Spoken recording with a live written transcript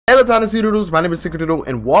What's on SNICKERDOODLE? My name is SNICKERDOODLE,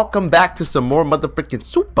 and welcome back to some more motherfucking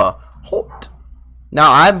Superhot.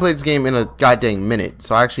 Now, I haven't played this game in a goddamn minute,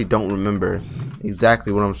 so I actually don't remember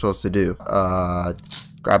exactly what I'm supposed to do.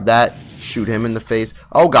 Grab that, shoot him in the face.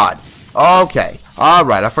 Oh god. Okay.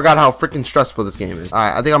 Alright, I forgot how freaking stressful this game is.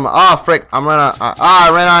 Alright, I think I'm frick. I'm gonna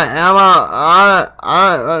I ran out of ammo.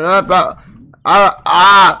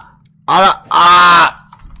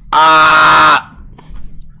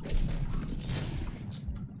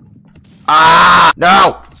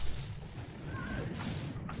 No!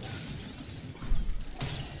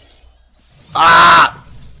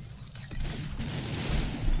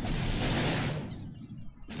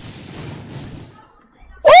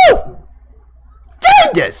 Woo!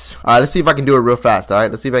 Genius! Alright, let's see if I can do it real fast,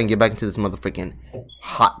 alright? Let's see if I can get back into this motherfucking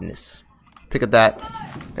hotness. Pick at that.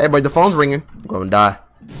 Hey, boy, the phone's ringing. I'm gonna die.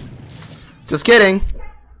 Just kidding.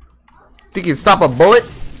 Think you can stop a bullet?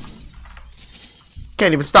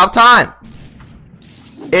 Can't even stop time.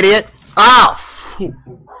 Idiot. Ow!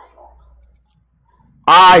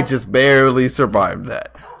 I just barely survived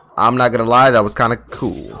that. I'm not gonna lie, that was kind of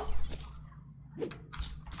cool.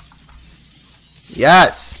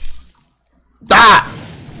 Yes! Die!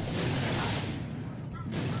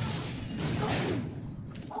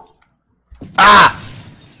 Ah!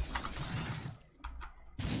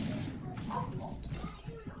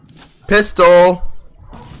 Pistol!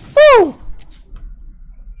 Woo!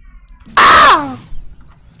 Ah!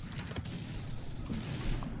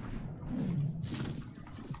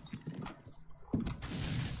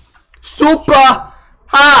 Super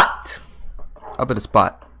hot! Up at the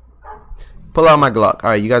spot. Pull out my Glock.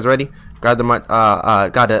 Alright, you guys ready? Grab the mic.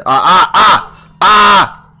 Got it.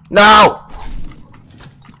 No!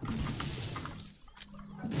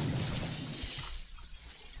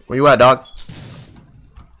 Where you at, dog?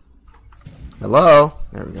 Hello?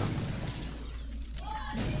 There we go.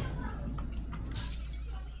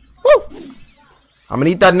 Woo! I'm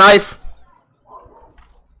gonna eat that knife.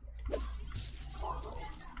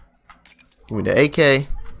 Give me the AK.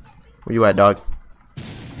 Where you at, dog?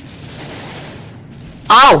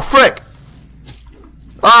 Ow, frick!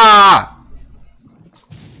 Ah!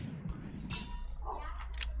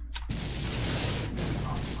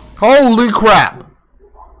 Holy crap!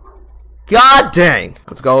 God dang!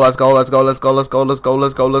 Let's go, let's go, let's go, let's go, let's go, let's go,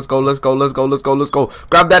 let's go, let's go, let's go, let's go, let's go, let's go.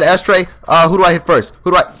 Grab that ashtray. Who do I hit first?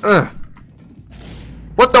 Who do I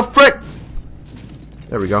What the frick?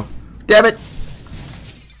 There we go. Damn it!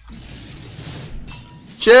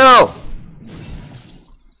 Chill!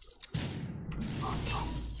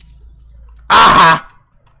 Aha!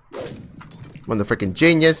 I'm the freaking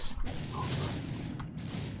genius.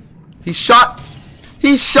 He shot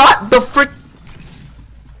the frick.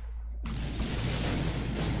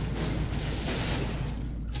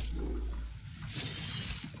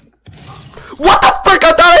 What the frick?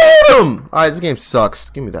 I thought I hit him! Alright, this game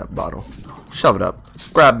sucks. Give me that bottle. Shove it up.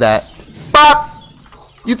 Grab that. Bop!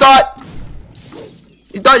 You thought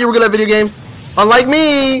you were good at video games? Unlike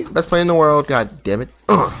me! Best player in the world. God damn it.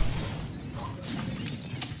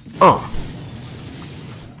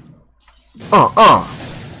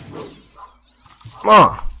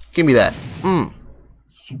 Give me that.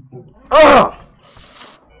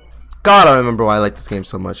 God, I remember why I like this game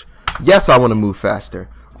so much. Yes, I want to move faster.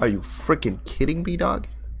 Are you freaking kidding me, dog?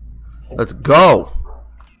 Let's go.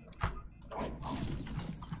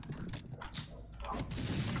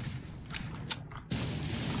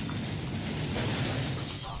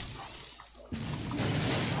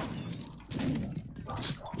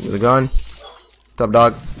 Give me the gun. What's up,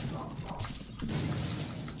 dog?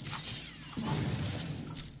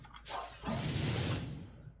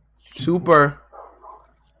 Super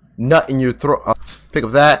nut in your throat. Pick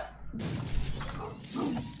up that.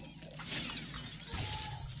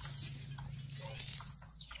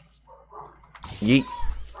 Yeet.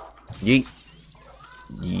 Yeet.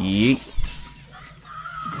 Yeet.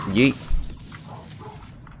 Yeet.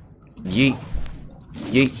 Yeet.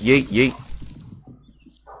 Yeet. Yeet. Yeet.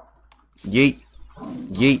 Yeet.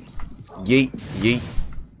 Yeet. Yeet. Yeet.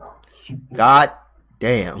 God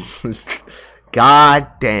damn. God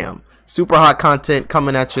damn. Super hot content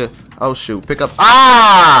coming at you. Oh shoot. Pick up.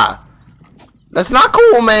 That's not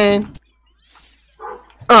cool, man.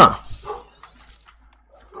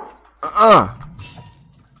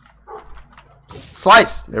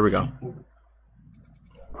 Slice. There we go.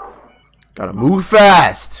 Gotta move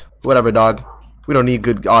fast. Whatever, dog. We don't need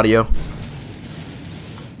good audio.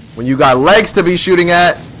 When you got legs to be shooting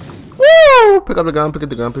at. Woo! Pick up the gun. Pick up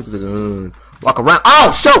the gun. Pick up the gun. Walk around.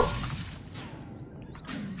 Oh, shoot!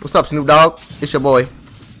 What's up, Snoop Dogg? It's your boy,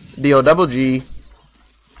 D-O-double-G.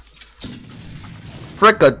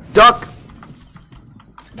 frick a duck.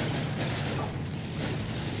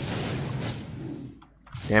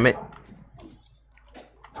 Damn it.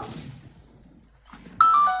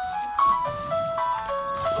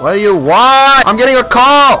 What do you want? I'm getting a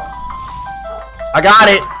call. I got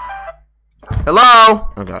it. Hello?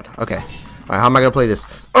 Oh god. Okay. Alright, how am I gonna play this?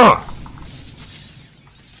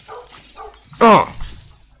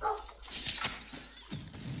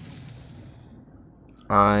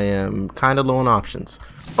 I am kind of low on options.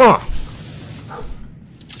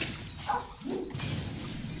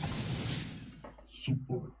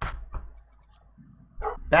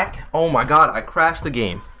 Back. Oh my god, I crashed the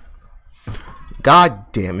game.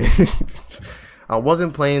 God damn it. I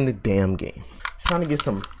wasn't playing the damn game. Trying to get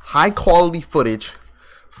some high quality footage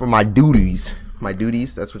for my duties. My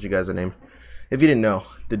duties, that's what you guys are named. If you didn't know,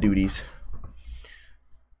 the duties.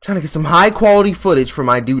 Trying to get some high quality footage for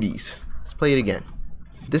my duties. Let's play it again.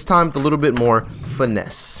 This time with a little bit more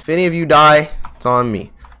finesse. If any of you die, it's on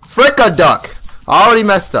me. Frick a duck! I already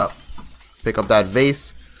messed up. Pick up that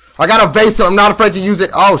vase. I got a vase and I'm not afraid to use it.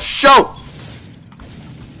 Oh, shoot!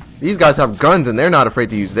 These guys have guns and they're not afraid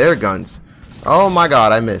to use their guns. Oh my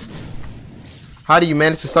god, I missed. How do you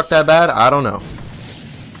manage to suck that bad? I don't know.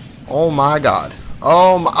 Oh my god.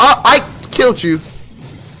 Oh my... Oh, I killed you.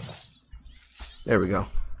 There we go.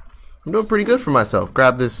 I'm doing pretty good for myself.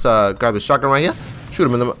 Grab this shotgun right here. Shoot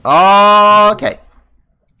him in the... Oh, okay.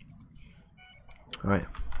 Alright.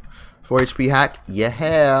 4 HP hack.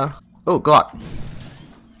 Yeah. Oh, Glock.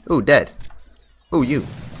 Ooh, dead. Ooh, you.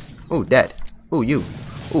 Ooh, dead. Ooh, you.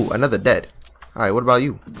 Ooh, another dead. Alright, what about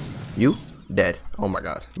you? You? Dead. Oh my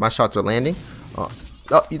god. My shots are landing. Oh,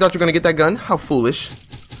 you thought you were going to get that gun? How foolish.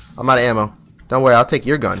 I'm out of ammo. Don't worry, I'll take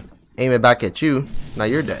your gun. Aim it back at you. Now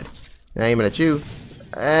you're dead. Now aiming at you.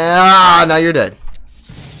 Now you're dead.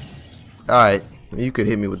 Alright. You could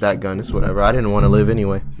hit me with that gun. It's whatever. I didn't want to live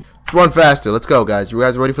anyway. Let's run faster. Let's go, guys. You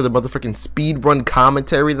guys ready for the motherfucking speed run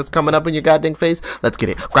commentary that's coming up in your goddamn face? Let's get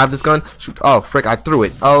it. Grab this gun. Shoot. Oh, frick. I threw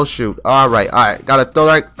it. Oh, shoot. Alright. Alright. Gotta throw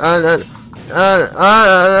that.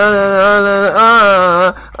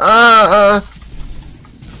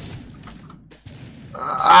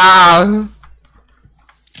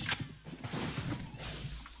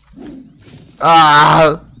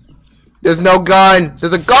 There's no gun.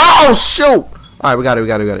 There's a gun. Oh, shoot. Alright, we got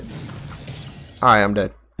it. Alright, I'm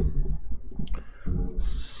dead.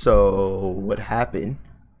 So, what happened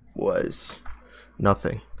was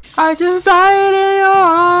nothing. I just died in your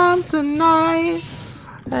arms tonight,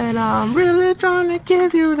 and I'm really trying to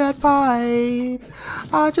give you that pipe.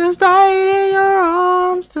 I just died in your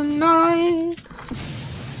arms tonight.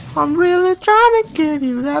 I'm really trying to give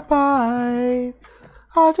you that pipe.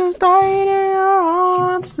 I just died in your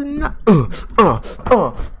arms tonight.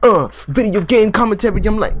 Video game commentary.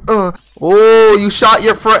 I'm like, Oh, you shot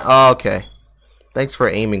your friend. Oh, okay. Thanks for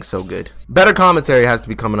aiming so good. Better commentary has to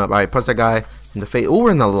be coming up. Alright, punch that guy in the face. Oh,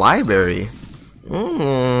 we're in the library.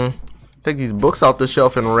 Take these books off the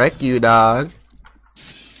shelf and wreck you, dog.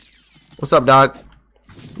 What's up, dog?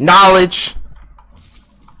 Knowledge.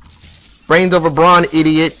 Brains over brawn,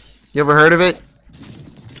 idiot. You ever heard of it?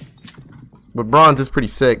 But bronze is pretty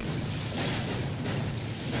sick.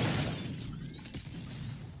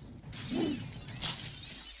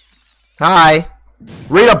 Hi.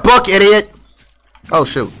 Read a book, idiot. Oh,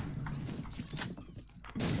 shoot.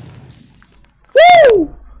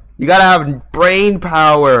 Woo! You gotta have brain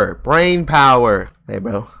power. Brain power. Hey,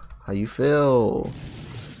 bro. How you feel?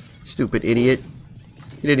 Stupid idiot.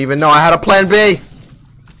 You didn't even know I had a plan B.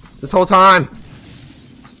 This whole time.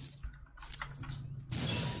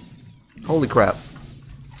 Holy crap.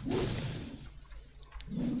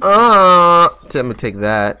 I'm gonna take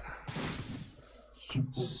that.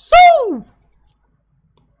 So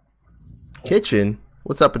kitchen?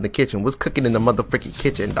 What's up in the kitchen? What's cooking in the motherfucking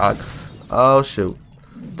kitchen, dog? Oh shoot.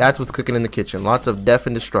 That's what's cooking in the kitchen. Lots of death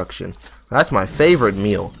and destruction. That's my favorite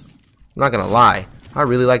meal. I'm not gonna lie. I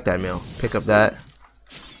really like that meal. Pick up that.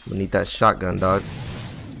 We need that shotgun, dog.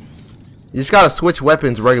 You just gotta switch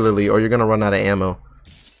weapons regularly or you're gonna run out of ammo.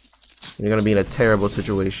 You're gonna be in a terrible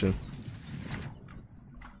situation.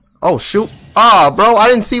 Oh shoot. Ah, bro, I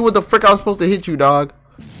didn't see what the frick I was supposed to hit you, dog.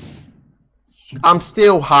 I'm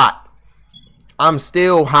still hot. I'm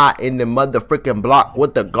still hot in the motherfucking block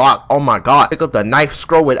with the Glock. Oh my god. Pick up the knife,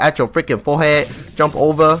 scroll it at your freaking forehead, jump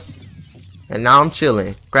over, and now I'm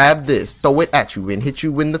chilling. Grab this, throw it at you and hit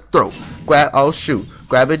you in the throat. Grab, oh shoot,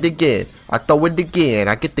 grab it again. I throw it again.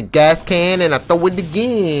 I get the gas can and I throw it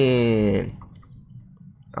again.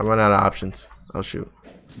 I run out of options. Oh shoot.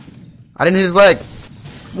 I didn't hit his leg.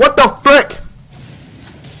 What the frick?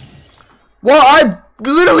 Well, I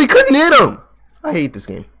literally couldn't hit him. I hate this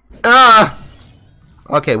game. Ah!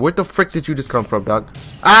 Okay, where the frick did you just come from, dog?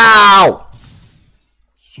 Ow!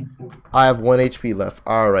 I have 1 HP left.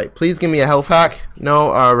 Alright, please give me a health hack.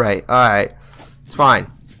 No? Alright, alright. It's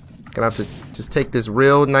fine. Gonna have to just take this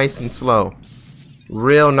real nice and slow.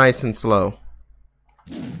 Real nice and slow.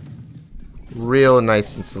 Real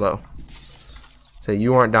nice and slow. So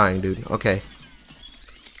you aren't dying, dude. Okay.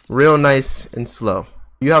 Real nice and slow.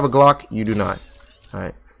 You have a Glock? You do not.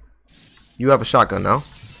 Alright. You have a shotgun now,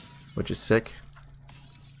 which is sick.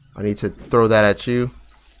 I need to throw that at you.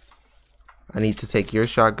 I need to take your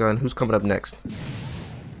shotgun. Who's coming up next?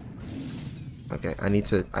 Okay, I need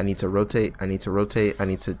to rotate. I need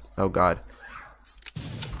to oh god.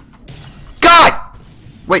 God!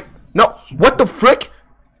 Wait, no. What the frick?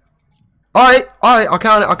 Alright, I'll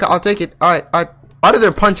count it. I'll take it. Alright. Why do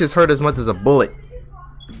their punches hurt as much as a bullet?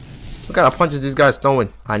 What kind of punches these guys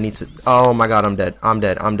throwing? I need to. Oh my god, I'm dead. I'm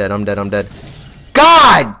dead.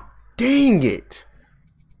 God dang it.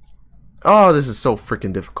 Oh, this is so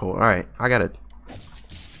freaking difficult. Alright, I gotta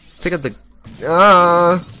pick up the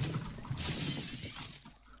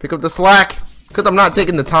slack. Because I'm not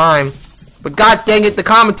taking the time. But god dang it, the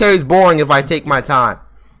commentary is boring if I take my time.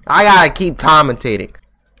 I gotta keep commentating.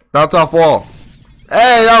 Bounce off wall.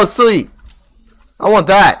 Hey, that was sweet. I want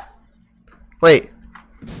that. Wait.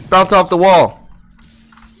 Bounce off the wall.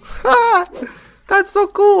 That's so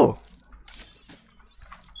cool.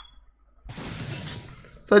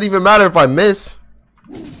 Doesn't even matter if I miss.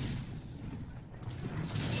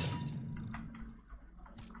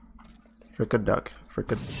 Fricka duck.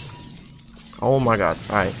 Fricka. Oh my god.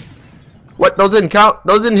 Alright. What? Those didn't count?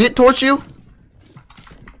 Those didn't hit towards you?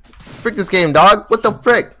 Frick this game, dog. What the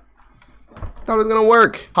frick? Thought it was gonna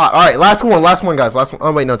work. Hot. Alright, last one, guys. Last one.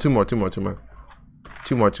 Oh wait, no, two more. Wait,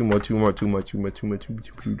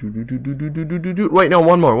 no,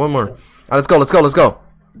 one more. Alright, let's go.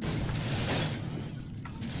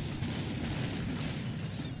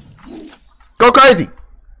 Go crazy!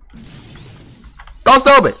 Go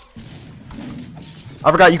stupid!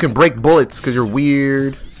 I forgot you can break bullets because you're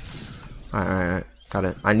weird. Alright. Got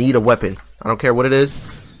it. I need a weapon. I don't care what it is.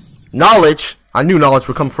 Knowledge! I knew knowledge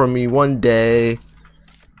would come from me one day.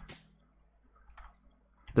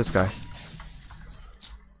 This guy.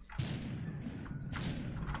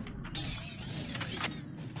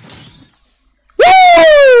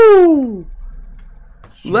 Woo!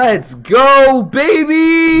 Let's go,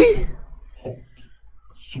 baby!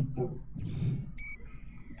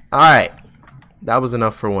 Alright. That was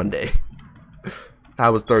enough for one day. That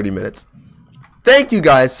was 30 minutes. Thank you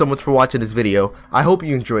guys so much for watching this video. I hope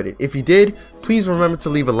you enjoyed it. If you did, please remember to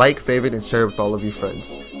leave a like, favorite, and share with all of your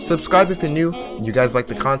friends. Subscribe if you're new and you guys like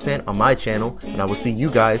the content on my channel, and I will see you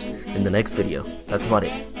guys in the next video. That's about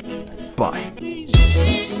it. Bye.